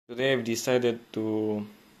Today I've decided to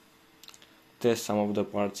test some of the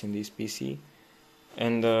parts in this PC,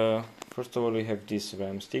 and first of all we have this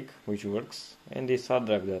RAM stick which works, and this hard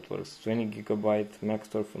drive that works, 20GB max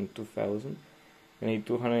store from 2000, and a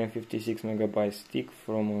 256MB stick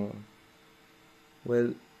from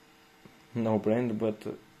well, no brand, but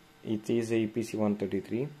it is a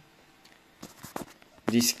PC-133.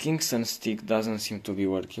 This Kingston stick doesn't seem to be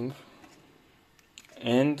working,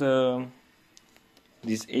 and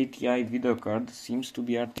this ATI video card seems to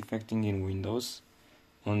be artifacting in Windows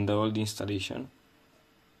on the old installation,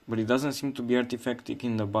 but it doesn't seem to be artifacting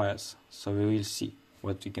in the BIOS, so we will see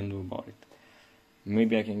what we can do about it.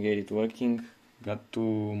 Maybe I can get it working. Got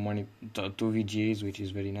two VGAs, which is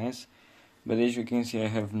very nice, but as you can see I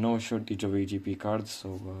have no shortage of AGP cards,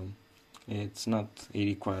 so it's not a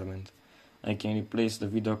requirement. I can replace the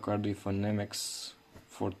video card with an MX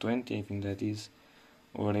 420, I think that is,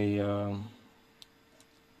 or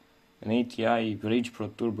an ATI Rage Pro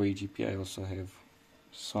Turbo AGP. I also have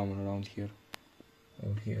some around here.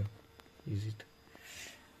 Oh, here is it.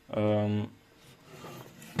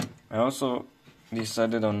 I also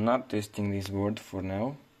decided on not testing this board for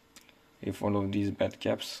now with all of these bad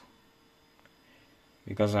caps,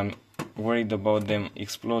 because I'm worried about them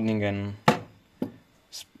exploding and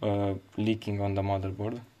leaking on the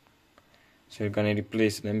motherboard. So we're gonna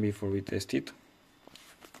replace them before we test it,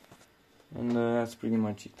 and that's pretty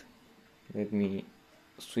much it. Let me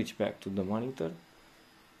switch back to the monitor,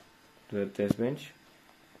 to the test bench.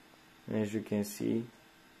 And as you can see,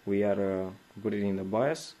 we are putting in the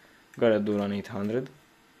BIOS. Got a Duran 800.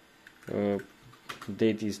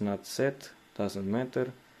 Date is not set, doesn't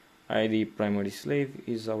matter. ID primary slave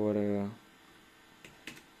is our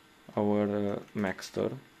Mac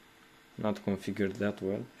store. Not configured that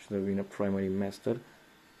well. Should have been a primary master.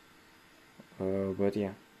 But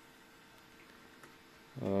yeah.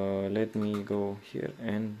 Let me go here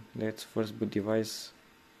and let's first boot device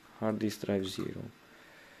hard disk drive 0.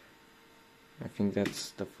 I think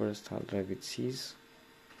that's the first hard drive it sees.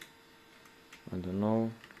 I don't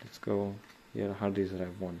know. Let's go here, hard disk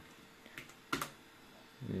drive 1.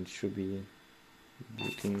 And it should be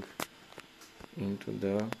booting into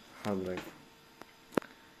the hard drive.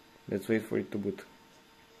 Let's wait for it to boot.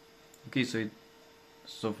 Okay,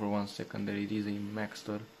 so for 1 second there it is a Mac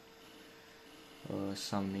store.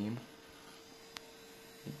 Some name.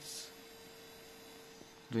 It's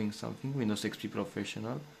doing something. Windows XP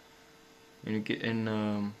Professional, and you get,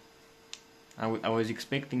 and I was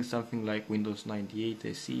expecting something like Windows 98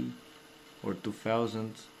 SE or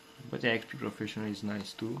 2000, but yeah, XP Professional is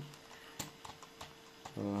nice too.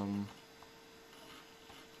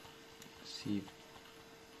 See.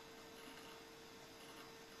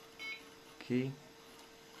 Okay.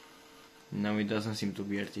 Now it doesn't seem to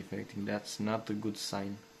be artifacting. That's not a good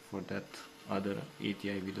sign for that other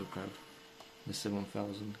ATI video card, the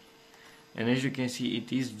 7000. And as you can see,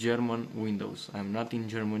 it is German Windows. I'm not in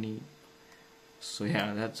Germany, so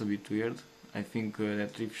yeah, that's a bit weird. I think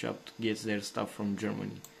that thrift shop gets their stuff from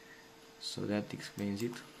Germany, so that explains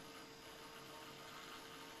it.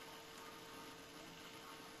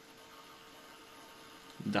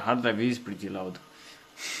 The hard drive is pretty loud.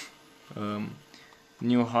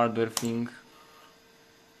 New hardware thing.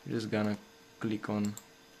 Just gonna click on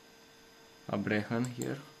Abraham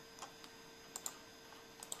here.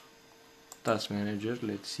 Task manager,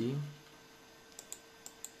 let's see.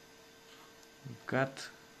 We've got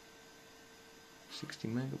 60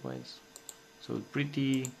 megabytes, so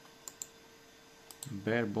pretty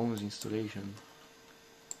bare bones installation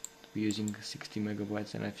to be using 60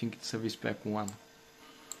 megabytes, and I think it's service pack 1.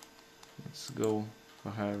 Let's go for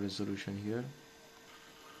higher resolution here.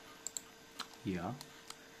 Yeah.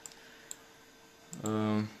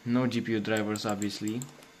 No GPU drivers, obviously.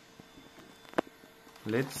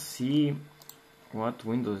 Let's see what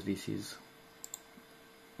Windows this is.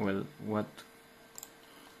 Well, what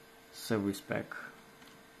service pack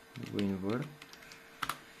WinVer.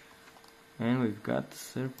 And we've got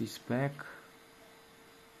service pack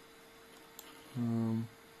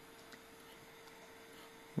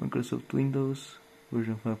Microsoft Windows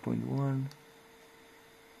version 5.1.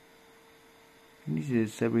 This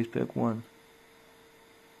is service pack 1.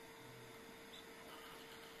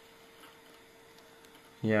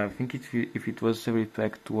 Yeah, I think if it was service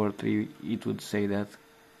pack 2 or 3, it would say that.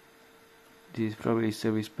 This is probably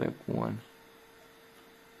service pack 1.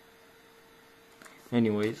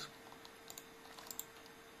 Anyways,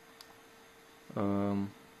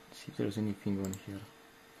 see if there's anything on here.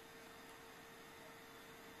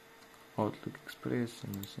 Outlook Express,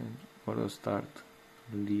 MSN, Auto Start,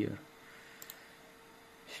 Lear.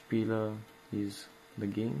 Spieler is the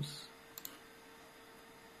games.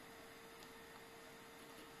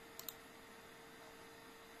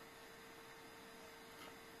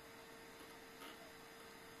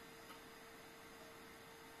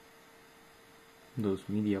 Those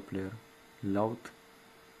media player, loud,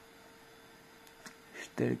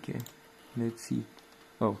 Stärke. Let's see.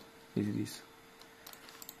 Oh, is this?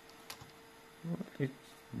 It's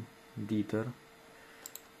Dieter.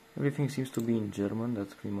 Everything seems to be in German.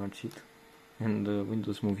 That's pretty much it. And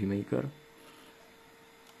Windows Movie Maker.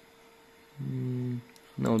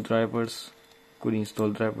 No drivers. Could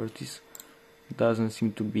install drivers. This doesn't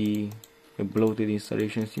seem to be a bloated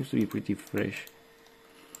installation. Seems to be pretty fresh.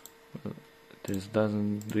 There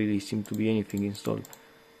doesn't really seem to be anything installed,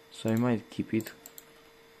 so I might keep it.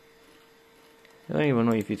 I don't even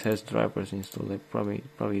know if it has drivers installed. Like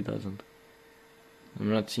probably doesn't.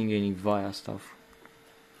 I'm not seeing any VIA stuff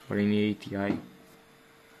or any ATI.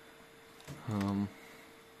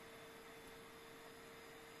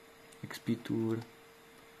 XP tour.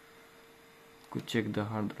 Could check the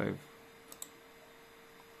hard drive,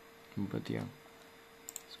 but yeah,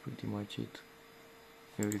 that's pretty much it.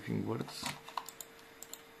 Everything works.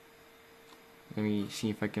 Let me see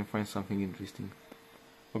if I can find something interesting.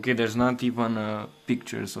 Okay, there's not even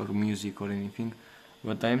pictures or music or anything,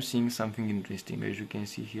 but I'm seeing something interesting. As you can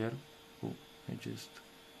see here, oh, I just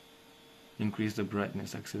increased the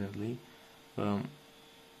brightness accidentally. There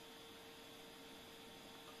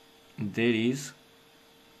is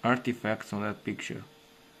artifacts on that picture.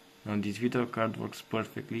 Now this video card works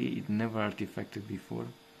perfectly. It never artifacted before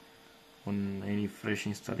on any fresh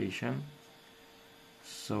installation,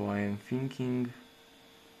 so I am thinking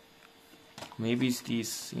maybe it's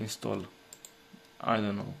this install. I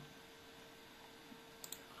don't know.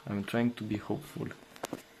 I'm trying to be hopeful.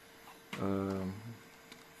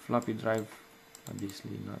 Floppy drive,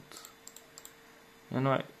 obviously not. And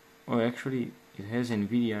oh, actually it has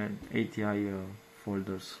NVIDIA and ATI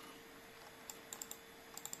folders.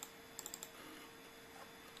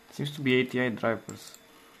 Seems to be ATI drivers.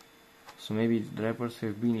 So maybe the drivers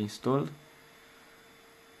have been installed,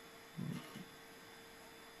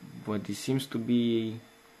 but it seems to be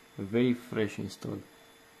a very fresh install.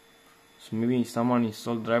 So maybe someone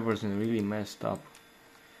installed drivers and really messed up,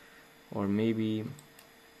 or maybe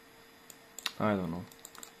I don't know.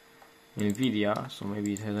 NVIDIA, so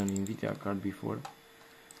maybe it has an NVIDIA card before.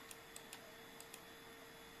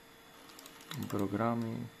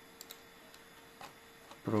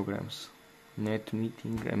 Programs. Net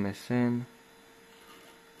meeting, MSN,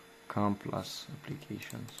 CAM plus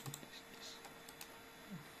applications. What is this?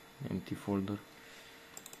 Empty folder.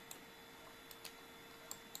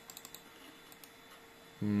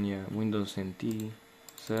 Yeah, Windows NT,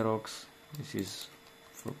 Xerox. This is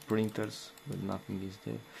for printers, but nothing is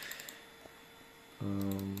there.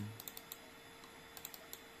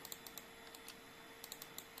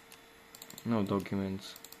 No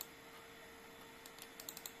documents.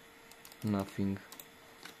 Nothing.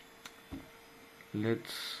 Let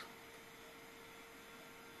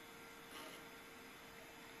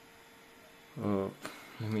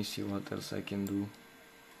me see what else I can do.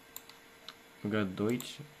 We got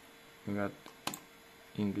Deutsch, we got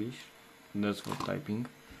English, that's for typing.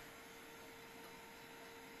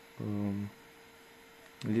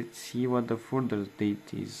 Let's see what the further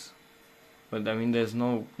date is, but I mean there's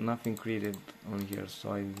nothing created on here,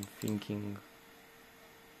 so I'm thinking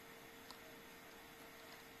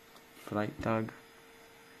Freitag,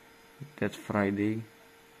 that's Friday,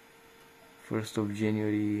 1st of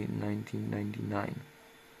January 1999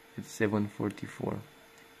 at 7:44.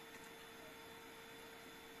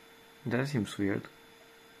 That seems weird.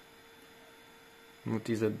 What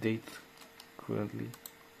is the date currently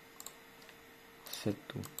set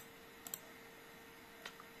to?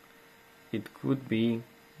 It could be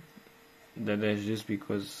that that's just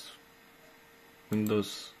because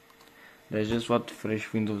Windows, that's just what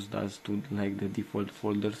fresh Windows does to like the default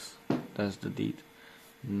folders. That's the date.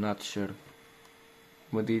 Not sure,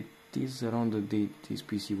 but it is around the date this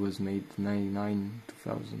PC was made, 99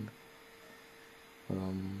 2000.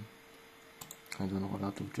 I don't know a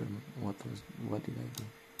lot of German. What did I do?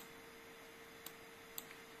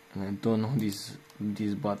 And I don't know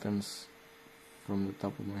these buttons from the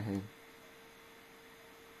top of my head.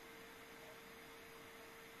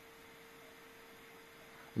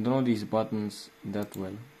 I don't know these buttons that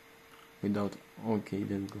well without. Okay,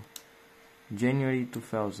 there we go. January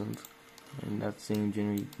 2000, and that's saying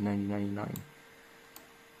January 1999.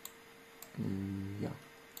 Yeah.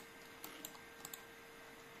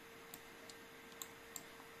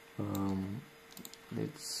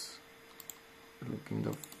 Let's look in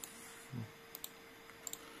the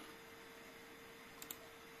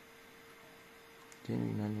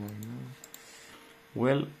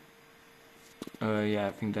Well, yeah,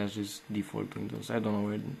 I think that's just default Windows. I don't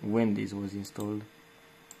know when this was installed,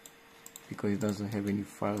 because it doesn't have any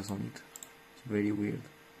files on it. It's very weird.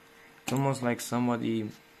 It's almost like somebody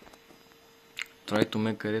tried to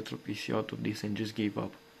make a retro PC out of this and just gave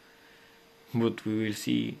up. But we will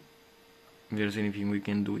see if there's anything we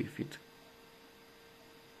can do with it.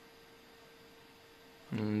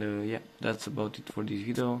 And yeah, that's about it for this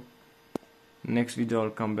video. Next video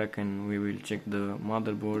I'll come back and we will check the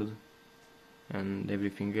motherboard and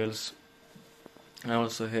everything else. I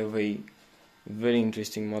also have a very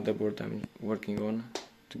interesting motherboard I'm working on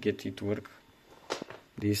to get it to work.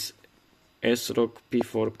 This S-Rock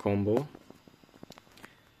P4 combo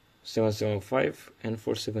 775 and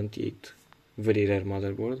 478. Very rare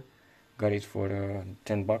motherboard. Got it for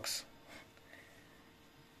 10 bucks.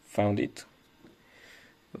 Found it.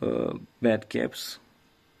 Bad caps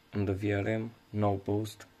on the VRM, no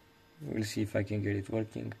post. We'll see if I can get it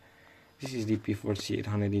working. This is the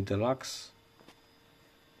P4C800 Deluxe.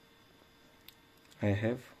 I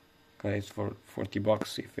have got it for 40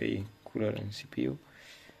 bucks with a cooler and CPU.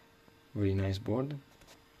 Very nice board.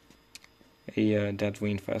 A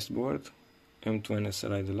Deadwind fast board, M2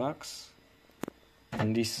 NSRI Deluxe,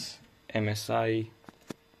 and this MSI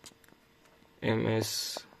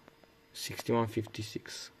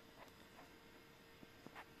MS6156.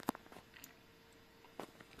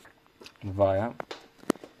 VIA,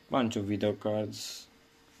 bunch of video cards,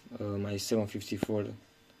 my 754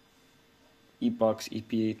 ePUX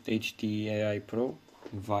EP8 HT AI Pro,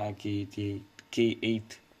 VIA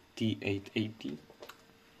K8T880,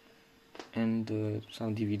 and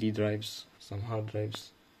some DVD drives, some hard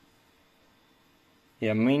drives.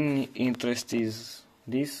 Yeah, main interest is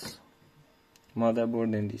this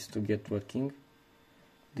motherboard and this to get working.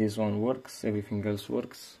 This one works, everything else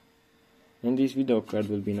works, and this video card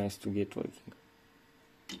will be nice to get working.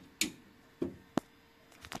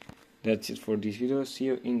 That's it for this video. See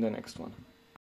you in the next one.